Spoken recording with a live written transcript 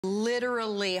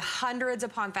literally hundreds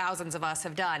upon thousands of us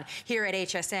have done here at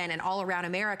HSN and all around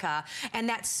America, and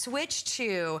that switch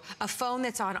to a phone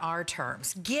that's on our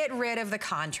terms. Get rid of the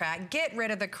contract, get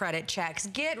rid of the credit checks,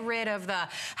 get rid of the,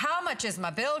 how much is my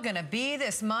bill gonna be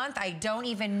this month? I don't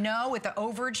even know with the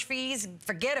overage fees.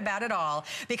 Forget about it all,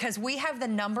 because we have the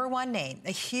 #1 name,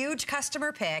 a huge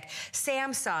customer pick,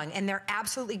 Samsung, and they're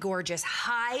absolutely gorgeous,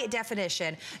 high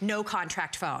definition, no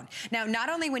contract phone. Now, not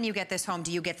only when you get this home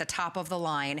do you get the top of the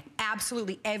line,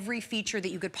 absolutely every feature that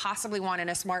you could possibly want in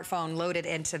a smartphone loaded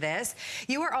into this.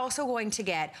 You are also going to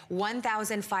get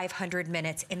 1,500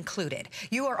 minutes included.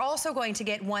 You are also going to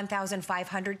get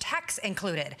 1,500 texts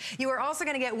included. You are also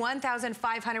going to get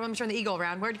 1,500, let me turn the eagle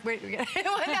around, 1,500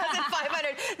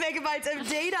 megabytes of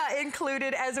data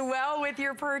included as well with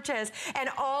your purchase. And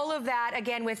all of that,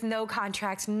 again, with no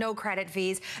contracts, no credit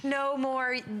fees, no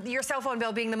more your cell phone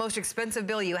bill being the most expensive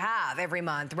bill you have every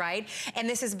month, right? And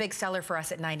this is a big seller for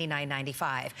us at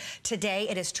 $99.95. Today,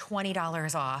 it is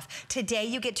 $20 off. Today,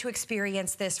 you get to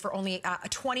experience this for only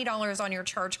 $20 on your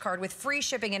charge card with free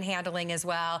shipping and handling as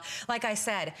well. Like I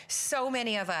said, so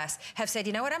many of us have said,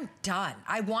 you know what, I'm done.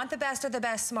 I want the best of the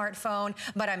best smartphone,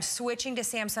 but I'm switching to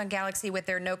Samsung Galaxy with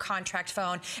their no contract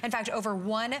phone. In fact, over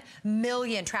 1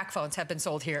 million TracFones have been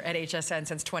sold here at HSN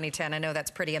since 2010. I know that's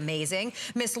pretty amazing.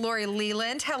 Miss Lori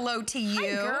Leland, hello to you.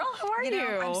 Hi, girl. How are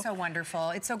you? I'm so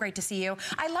wonderful. It's so great to see you.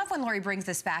 I love when Lori brings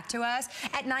this back to us.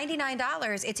 At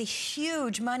 $99, it's a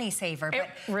huge money saver. It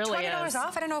really $20 is.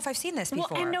 off, I don't know if I've seen this before.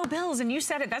 Well, and no bills, and you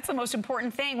said it, that's the most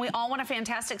important thing. We all want a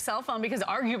fantastic cell phone because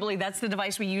arguably that's the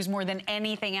device we use more than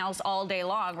anything else all day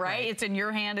long, right? It's in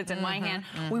your hand, it's in my hand.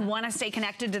 We want to stay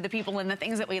connected to the people and the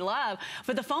things that we love,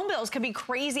 but the phone bills can be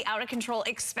crazy, out of control,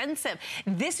 expensive.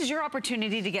 This is your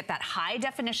opportunity to get that high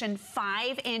definition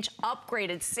 5-inch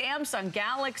upgraded Samsung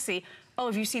Galaxy. Oh,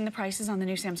 have you seen the prices on the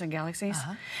new Samsung Galaxies?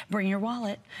 Bring your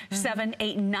wallet. $700,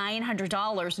 $800,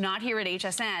 $900, not here at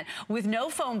HSN. With no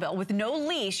phone bill, with no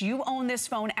lease, you own this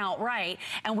phone outright,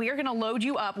 and we are gonna load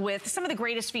you up with some of the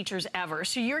greatest features ever.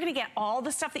 So you're gonna get all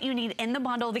the stuff that you need in the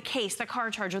bundle, the case, the car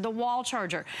charger, the wall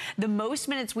charger, the most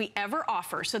minutes we ever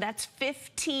offer. So that's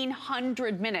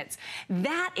 1,500 minutes.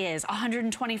 That is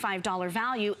 $125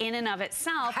 value in and of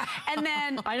itself. And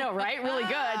then, I know, right? Really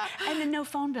good. And then no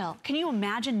phone bill. Can you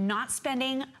imagine not spending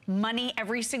money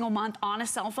every single month on a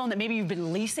cell phone that maybe you've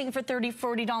been leasing for $30,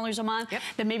 $40 a month,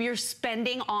 that maybe you're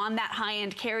spending on that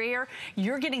high-end carrier?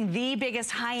 You're getting the biggest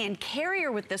high-end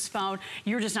carrier with this phone.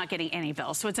 You're just not getting any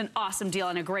bills. So it's an awesome deal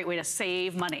and a great way to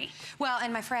save money. Well,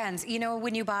 and my friends, you know,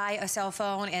 when you buy a cell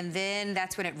phone and then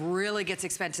that's when it really gets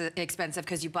expensive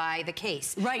because you buy the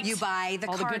case. Right. You buy the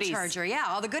car charger. Yeah,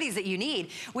 all the goodies that you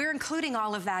need. We're including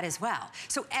all of that as well.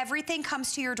 So everything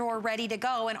comes to your door ready to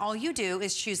go, and all you do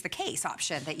is choose the case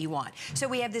option that you want. So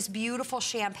we have this beautiful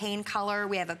champagne color,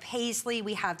 we have a paisley,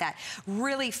 we have that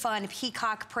really fun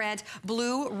peacock print,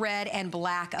 blue, red, and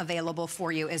black available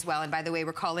for you as well. And by the way,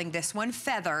 we're calling this one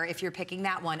Feather if you're picking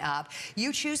that one up.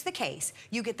 You choose the case,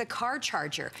 you get the car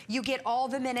charger, you get all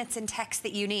the minutes and text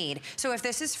that you need. So if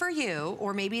this is for you,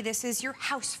 or maybe this is your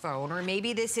house phone, or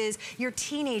maybe this is your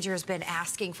teenager's been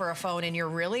asking for a phone and you're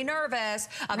really nervous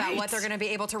about what they're gonna be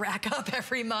able to rack up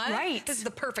every month, this is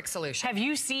the perfect solution. Have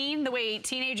you seen the way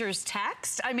teenagers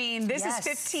text? I mean, this is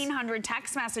 1,500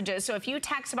 text messages. So if you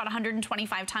text about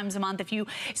 125 times a month, if you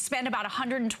spend about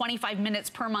 125 minutes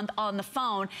per month on the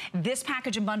phone, this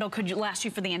package and bundle could last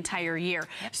you for the entire year.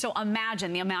 So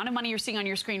imagine the amount of money you're seeing on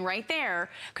your screen right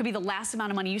there could be the last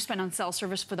amount of money you spend on cell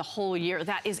service for the whole year.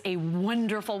 That is a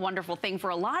wonderful, wonderful thing for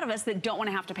a lot of us that don't want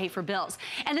to have to pay for bills.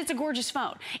 And it's a gorgeous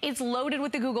phone. It's loaded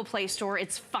with the Google Play Store.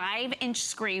 It's 5-inch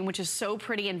screen, which is so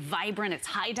pretty and vibrant. It's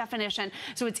high definition,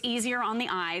 so it's easier on the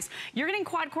eyes. You're getting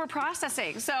quad-core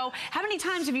processing. So how many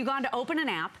times have you gone to open an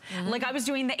app? Like I was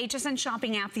doing the HSN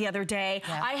shopping app the other day.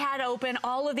 I had open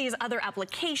all of these other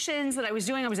applications that I was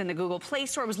doing. I was in the Google Play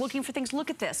Store. I was looking for things. Look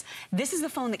at this. This is the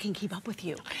phone that can keep up with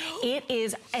you.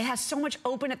 It has so much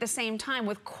open at the same time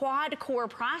with quad-core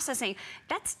processing.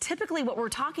 That's typically what we're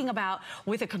talking about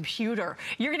with a computer.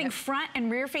 You're getting front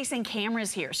and rear-facing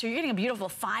cameras here. So you're getting a beautiful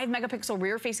 5-megapixel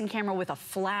rear-facing camera with a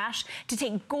flash to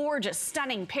take gorgeous,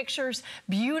 stunning pictures,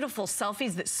 beautiful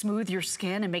selfies that smooth your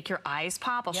skin and make your eyes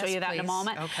pop. I'll show you that in a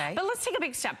moment. But let's take a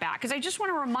big step back, because I just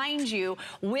want to remind you,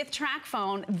 with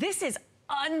TracFone, this is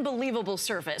unbelievable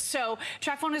service. So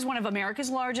TracFone is one of America's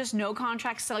largest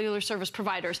no-contract cellular service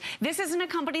providers. This isn't a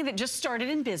company that just started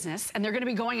in business, and they're going to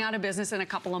be going out of business in a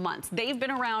couple of months. They've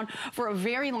been around for a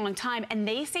very long time, and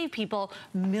they save people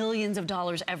millions of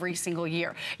dollars every single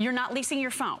year. You're not leasing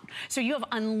your phone, so you have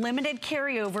unlimited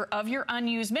carryover of your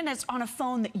unused minutes on a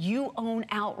phone that you own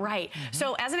outright.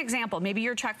 So as an example, maybe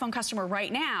you're a TracFone customer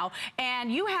right now,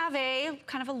 and you have a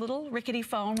kind of a little rickety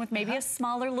phone with maybe a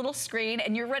smaller little screen,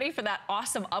 and you're ready for that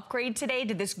awesome upgrade today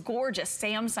to this gorgeous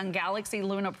Samsung Galaxy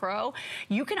Luna Pro.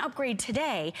 You can upgrade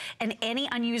today, and any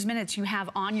unused minutes you have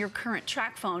on your current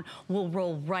TracFone will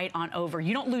roll right on over.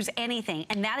 You don't lose anything,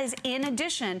 and that is in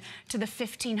addition to the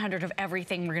 $1,500 of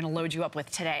everything we're going to load you up with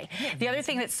today. The other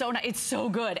thing that's so nice, it's so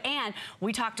good, and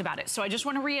we talked about it, so I just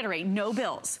want to reiterate, no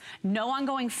bills, no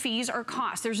ongoing fees or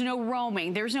costs, there's no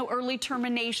roaming, there's no early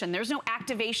termination, there's no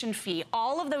activation fee.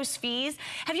 All of those fees,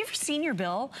 have you ever seen your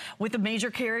bill with a major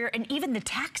carrier and even the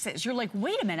taxes? You're like,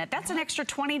 wait a minute, that's an extra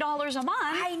 $20 a month.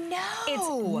 I know.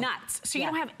 It's nuts. So you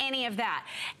don't have any of that.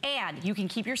 And you can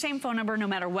keep your same phone number no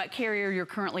matter what carrier you're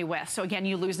currently with. So again,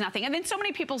 you lose nothing. And then so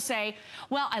many people say,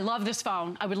 well, I love this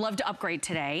phone. I would love to upgrade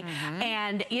today.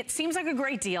 And it seems like a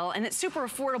great deal and it's super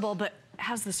affordable, but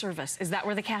how's the service? Is that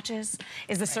where the catch is?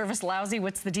 Is the service lousy?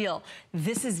 What's the deal?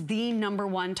 This is the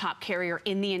 #1 top carrier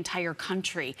in the entire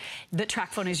country that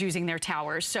TracFone is using their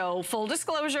towers. So full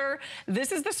disclosure,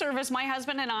 this is the service my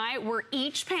husband and I were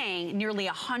each paying nearly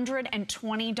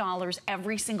 $120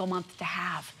 every single month to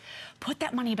have. Put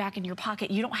that money back in your pocket.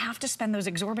 You don't have to spend those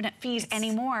exorbitant fees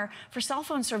anymore for cell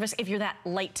phone service if you're that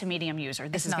light to medium user.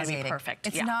 This is going to be perfect.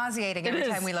 It's nauseating every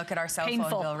time we look at our cell phone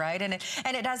bill, right? And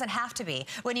it doesn't have to be.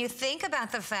 When you think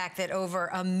about the fact that over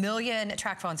 1 million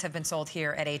TracFones have been sold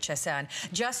here at HSN,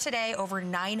 just today over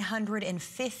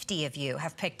 950 of you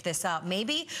have picked this up,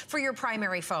 maybe for your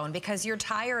primary phone because you're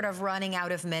tired of running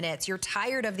out of minutes, you're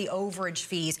tired of the overage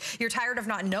fees, you're tired of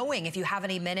not knowing if you have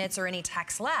any minutes or any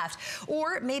text left,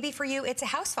 or maybe for you it's a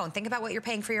house phone. Think about what you're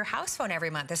paying for your house phone every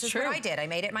month. This is what I did. I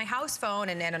made it my house phone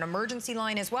and an emergency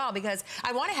line as well because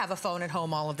I want to have a phone at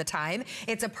home all of the time.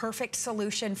 It's a perfect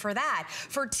solution for that.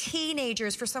 For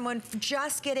teenagers, for someone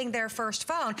just getting their first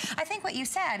phone, I think what you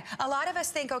said, a lot of us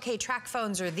think, okay,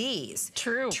 TracFones are these.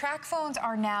 True. TracFones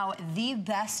are now the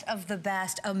best of the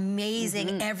best,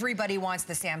 amazing. Everybody wants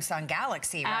the Samsung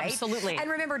Galaxy, right? Absolutely.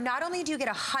 And remember, not only do you get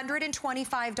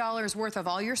 $125 worth of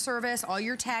all your service, all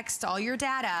your text, all your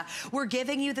data, we're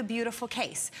giving you the beautiful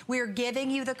case. We're giving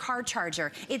you the car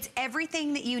charger. It's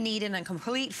everything that you need in a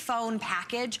complete phone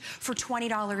package for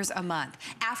 $20 a month.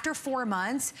 After 4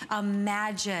 months,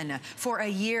 imagine for a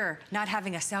year not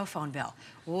having a cell phone bill.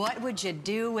 What would you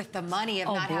do with the money of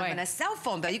not having a cell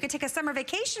phone bill? You could take a summer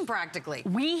vacation practically.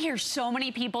 We hear so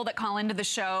many people that call into the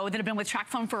show that have been with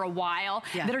TracFone for a while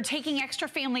that are taking extra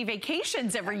family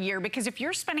vacations every year because if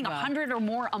you're spending $100 or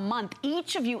more a month,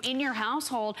 each of you in your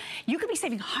household, you could be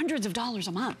saving hundreds of dollars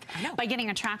a month by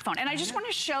getting a TracFone. And I just want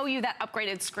to show you that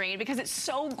upgraded screen because it's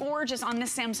so gorgeous on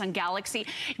this Samsung Galaxy.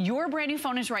 Your brand new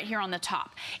phone is right here on the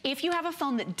top. If you have a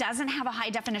phone that doesn't have a high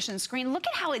definition screen, look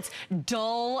at how it's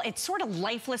dull. It's sort of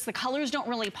lifeless. The colors don't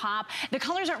really pop. The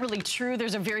colors aren't really true.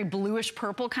 There's a very bluish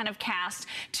purple kind of cast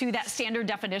to that standard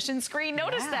definition screen.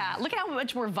 Notice that. Look at how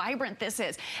much more vibrant this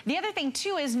is. The other thing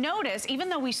too is notice, even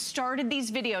though we started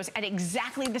these videos at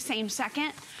exactly the same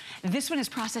second, this one is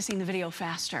processing the video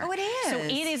faster. Oh, it is. So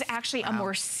it is actually a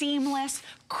more seamless,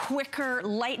 quicker,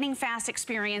 lightning fast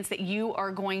experience that you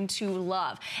are going to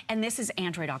love. And this is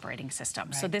Android operating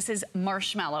system. So this is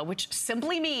Marshmallow, which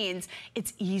simply means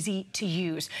it's easy to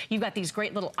use. You've got these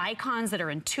great little icons that are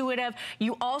intuitive.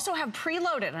 You also have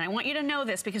preloaded, and I want you to know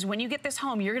this because when you get this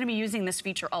home, you're gonna be using this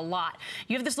feature a lot.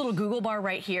 You have this little Google bar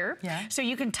right here. So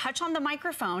you can touch on the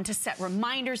microphone to set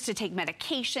reminders, to take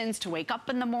medications, to wake up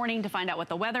in the morning, to find out what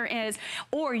the weather is,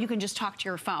 or you can just talk to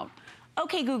your phone.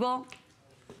 Okay, Google,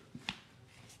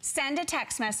 send a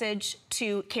text message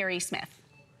to Carrie Smith.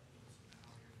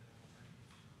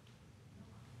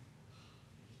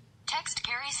 Text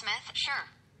Carrie Smith, sure.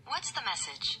 What's the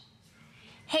message?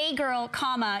 Hey girl,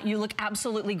 comma, you look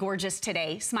absolutely gorgeous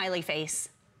today, smiley face.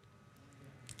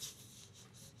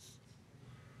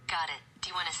 Got it. Do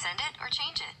you want to send it or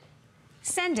change it?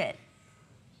 Send it.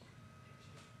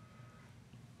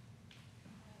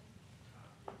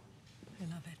 I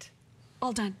love it.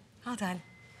 All done. All done.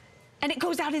 And it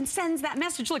goes out and sends that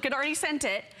message. Look, it already sent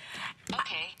it.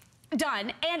 Okay.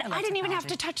 Done. And I didn't even have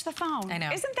to touch the phone. I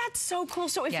know. Isn't that so cool?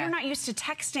 So if you're not used to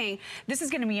texting, this is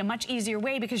going to be a much easier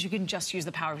way because you can just use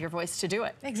the power of your voice to do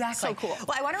it. Exactly. So cool.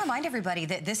 Well, I want to remind everybody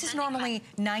that this is normally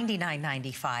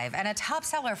 $99.95 and a top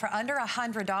seller for under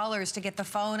 $100 to get the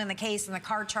phone and the case and the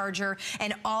car charger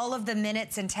and all of the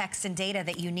minutes and text and data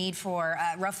that you need for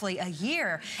roughly a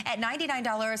year. At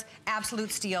 $99,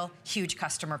 absolute steal, huge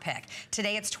customer pick.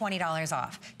 Today it's $20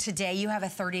 off. Today you have a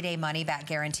 30-day money-back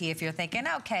guarantee if you're thinking,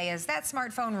 okay, is that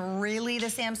smartphone really the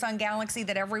Samsung Galaxy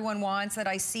that everyone wants, that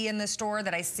I see in the store,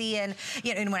 that I see in,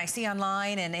 you know, and when I see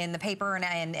online and in the paper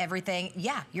and everything?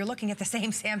 Yeah, you're looking at the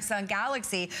same Samsung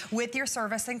Galaxy with your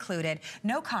service included,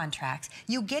 no contracts.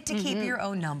 You get to keep your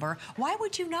own number. Why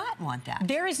would you not want that?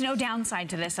 There is no downside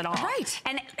to this at all. Right.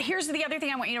 And here's the other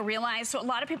thing I want you to realize. So a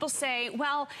lot of people say,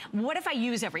 well, what if I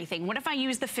use everything? What if I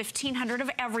use the 1,500 of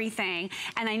everything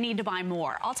and I need to buy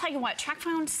more? I'll tell you what,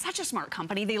 TracFone is such a smart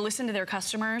company. They listen to their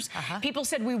customers. People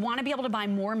said we want to be able to buy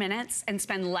more minutes and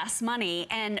spend less money,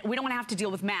 and we don't want to have to deal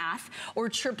with math or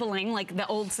tripling like the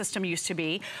old system used to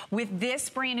be. With this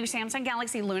brand new Samsung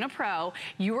Galaxy Luna Pro,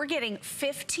 you're getting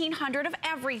 1,500 of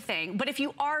everything. But if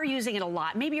you are using it a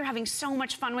lot, maybe you're having so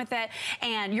much fun with it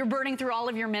and you're burning through all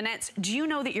of your minutes, do you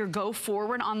know that your go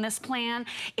forward on this plan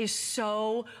is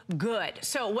so good?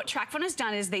 So what TracFone has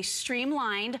done is they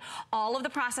streamlined all of the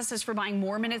processes for buying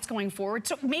more minutes going forward.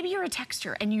 So maybe you're a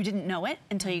texter and you didn't know it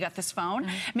until you got this phone.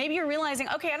 Maybe you're realizing,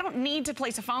 okay, I don't need to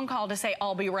place a phone call to say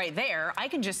I'll be right there. I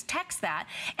can just text that,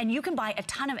 and you can buy a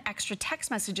ton of extra text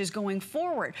messages going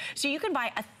forward. So you can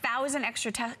buy 1,000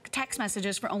 extra text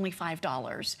messages for only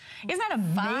 $5. Isn't that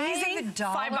amazing?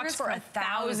 $5 for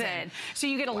 1,000. So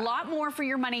you get a lot more for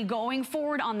your money going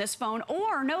forward on this phone.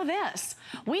 Or know this,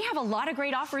 we have a lot of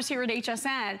great offers here at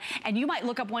HSN, and you might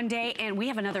look up one day and we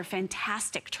have another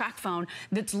fantastic TracFone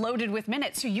that's loaded with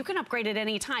minutes, so you can upgrade at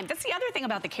any time. That's the other thing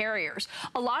about the carriers.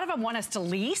 A lot of them want us to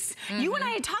lease. You and I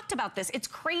had talked about this. It's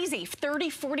crazy, $30,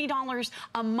 $40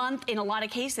 a month in a lot of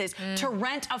cases to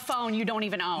rent a phone you don't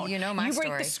even own. You know my story.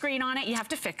 You break the screen on it, you have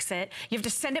to fix it. You have to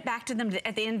send it back to them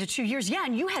at the end of 2 years. Yeah,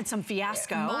 and you had some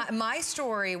fiasco. My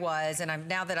story was, and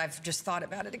now that I've just thought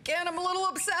about it again, I'm a little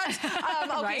upset.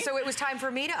 Okay, Right? so it was time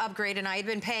for me to upgrade, and I had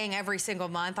been paying every single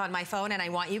month on my phone, and I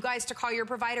want you guys to call your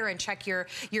provider and check your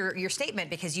statement,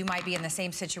 because you might be in the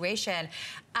same situation.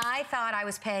 I thought I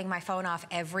was paying my phone off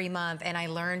every month, and I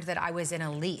learned that I was in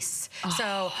a lease.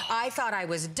 So I thought I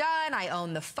was done. I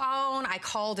owned the phone. I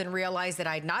called and realized that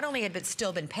I not only had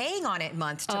still been paying on it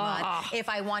month to month, if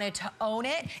I wanted to own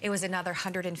it, it was another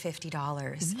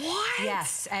 $150. What?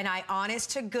 Yes, and I,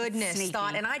 honest to goodness,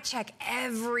 thought, and I check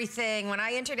everything. When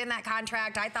I entered in that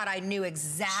contract, I thought I knew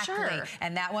exactly.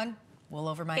 And that one, wool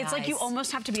over my eyes. It's like you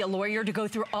almost have to be a lawyer to go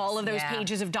through all of those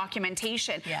pages of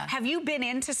documentation. Have you been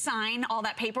in to sign all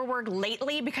that paperwork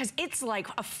lately? Because it's like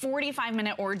a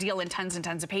 45-minute ordeal and tons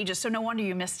of pages, so no wonder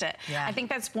you missed it. I think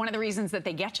that's one of the reasons that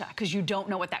they get you, because you don't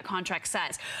know what that contract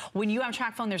says. When you have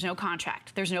TracFone, there's no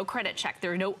contract, there's no credit check,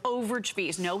 there are no overage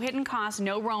fees, no hidden costs,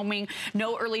 no roaming,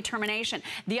 no early termination.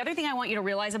 The other thing I want you to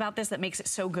realize about this that makes it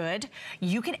so good,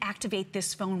 you can activate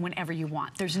this phone whenever you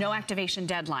want. There's no activation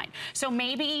deadline. So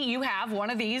maybe you have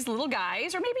one of these little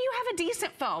guys, or maybe you have a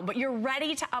decent phone, but you're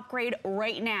ready to upgrade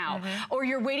right now, or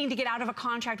you're waiting to get out of a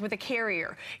contract with a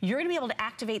carrier. You're gonna be able to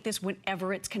activate this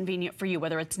whenever it's convenient for you,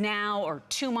 whether it's now or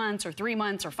 2 months or 3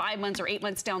 months or 5 months or 8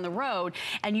 months down the road,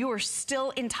 and you are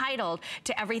still entitled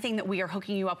to everything that we are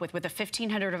hooking you up with a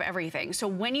 1,500 of everything. So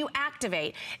when you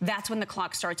activate, that's when the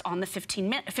clock starts on the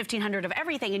 1,500 of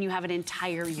everything, and you have an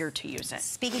entire year to use it.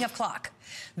 Speaking of clock,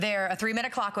 a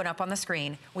 3-minute clock went up on the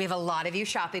screen. We have a lot of you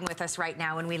shopping with us right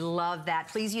now, and we love that.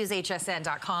 Please use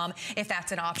hsn.com if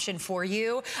that's an option for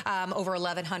you. Over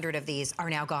 1,100 of these are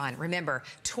now gone. Remember,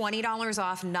 $20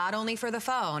 off not only for the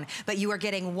phone, but you are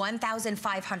getting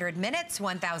 1,500 minutes,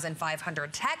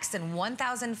 1,500 texts, and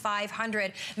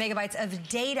 1,500 megabytes of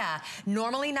data.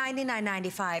 Normally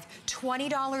 $99.95,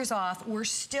 $20 off. We're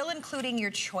still including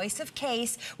your choice of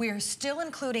case. We are still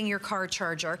including your car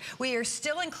charger. We are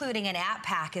still including an app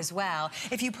pack as well.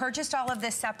 If you purchased all of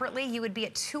this separately, you would be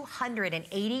at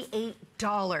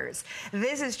 $288.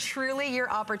 This is truly your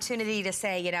opportunity to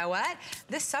say, you know what?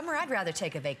 This summer, I'd rather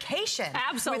take a vacation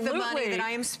with the money that I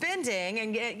am spending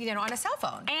and get, you know, on a cell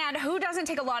phone. And who doesn't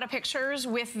take a lot of pictures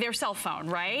with their cell phone,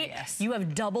 right? Yes. You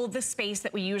have double the space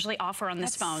that we usually offer on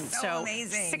this phone. So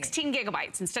amazing. 16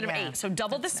 gigabytes instead of 8. So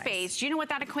double the space. Do you know what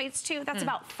that equates to? That's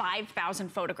about 5,000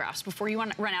 photographs before you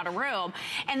run out of room.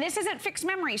 And this isn't fixed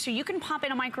memory, so you can pop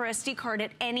in a micro SD card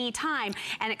at any time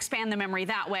and expand the memory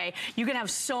that way. You can have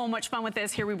so much fun with with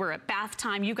this. Here we were at bath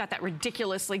time. You've got that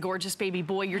ridiculously gorgeous baby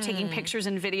boy you're taking pictures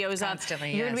and videos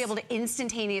Constantly, of. You're gonna be able to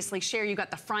instantaneously share. You've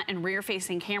got the front and rear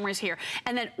facing cameras here.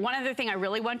 And then one other thing I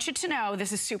really want you to know,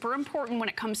 this is super important when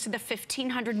it comes to the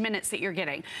 1,500 minutes that you're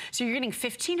getting. So you're getting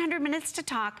 1,500 minutes to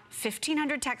talk,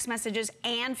 1,500 text messages,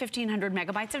 and 1,500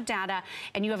 megabytes of data,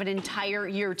 and you have an entire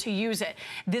year to use it.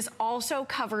 This also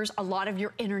covers a lot of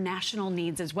your international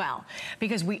needs as well,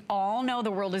 because we all know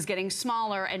the world is getting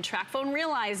smaller, and TracFone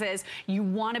realizes you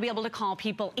want to be able to call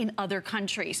people in other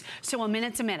countries. So a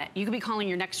minute's a minute. You could be calling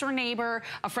your next door neighbor,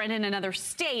 a friend in another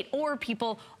state, or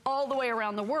people all the way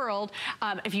around the world.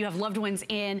 If you have loved ones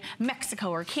in Mexico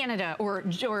or Canada or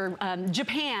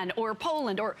Japan or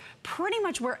Poland or pretty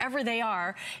much wherever they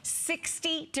are,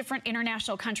 60 different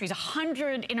international countries,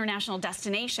 100 international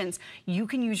destinations, you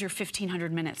can use your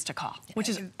 1,500 minutes to call, which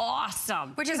is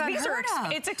awesome. Which is unheard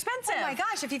of. It's expensive. Oh my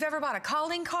gosh, if you've ever bought a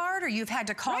calling card or you've had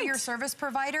to call your service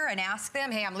provider and ask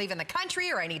them, hey, I'm leaving the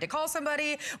country or I need to call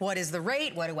somebody, what is the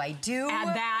rate, what do I do?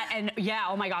 Add that, and yeah,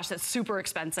 oh my gosh, that's super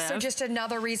expensive. So just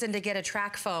another reason to get a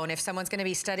TracFone. If someone's going to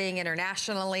be studying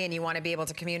internationally and you want to be able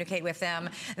to communicate with them,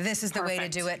 this is the way to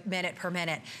do it, minute per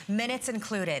minute. Minutes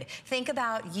included. Think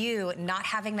about you not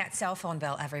having that cell phone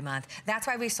bill every month. That's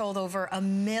why we sold over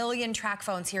 1 million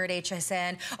TracFones here at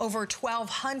HSN. Over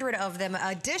 1,200 of them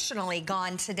additionally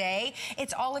gone today.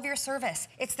 It's all of your service.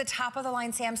 It's the top of the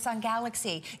line Samsung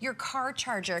Galaxy, your car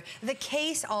charger, the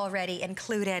case already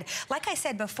included. Like I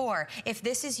said before, if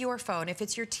this is your phone, if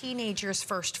it's your teenager's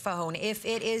first phone, if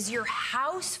it is your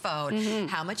house phone,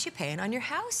 how much you paying on your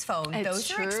house phone?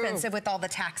 Those are expensive with all the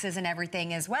taxes and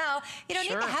everything as well. You don't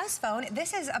need the house phone.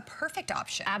 This is a perfect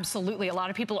option. Absolutely. A lot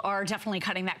of people are definitely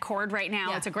cutting that cord right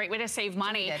now. It's a great way to save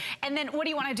money. And then what do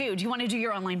you want to do? Do you want to do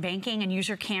your online banking and use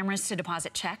your cameras to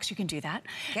deposit checks? You can do that.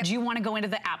 Do you want to go into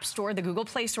the App Store? The Google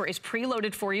Play Store is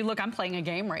preloaded for you. Look, I'm playing a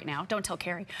game right now. Don't tell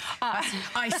Carrie.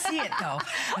 I see it though.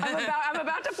 I'm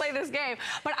about to play this game.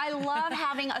 But I love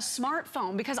having a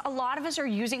smartphone because a lot of us are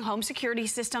using home security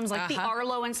systems like the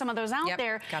Arlo and some of those out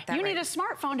there. You need a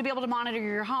smartphone to be able to monitor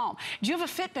your home. Do you have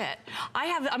a Fitbit?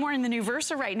 I'm wearing the new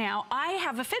Versa right now. I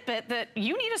have a Fitbit that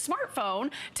you need a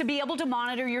smartphone to be able to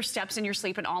monitor your steps and your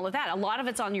sleep and all of that. A lot of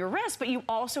it's on your wrist, but you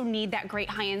also need that great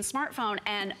high-end smartphone,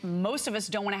 and most of us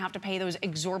don't want to have to pay those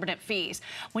exorbitant fees.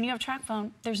 When you have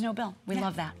TracFone, there's no bill. We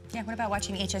love that. Yeah, what about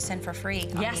watching HSN for free on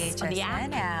the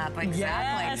HSN app? Exactly.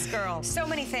 Yes, girl. So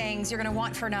many things you're going to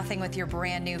want for nothing with your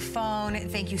brand new phone.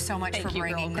 Thank you so much for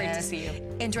bringing Great this. to see you.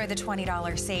 Enjoy the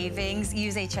 $20 savings.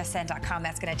 Use hsn.com.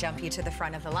 That's going to jump you to the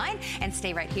front of the line. And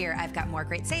stay right here. I've got more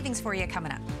great savings for you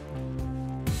coming up.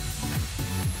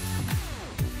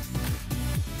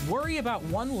 Worry about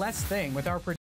one less thing with our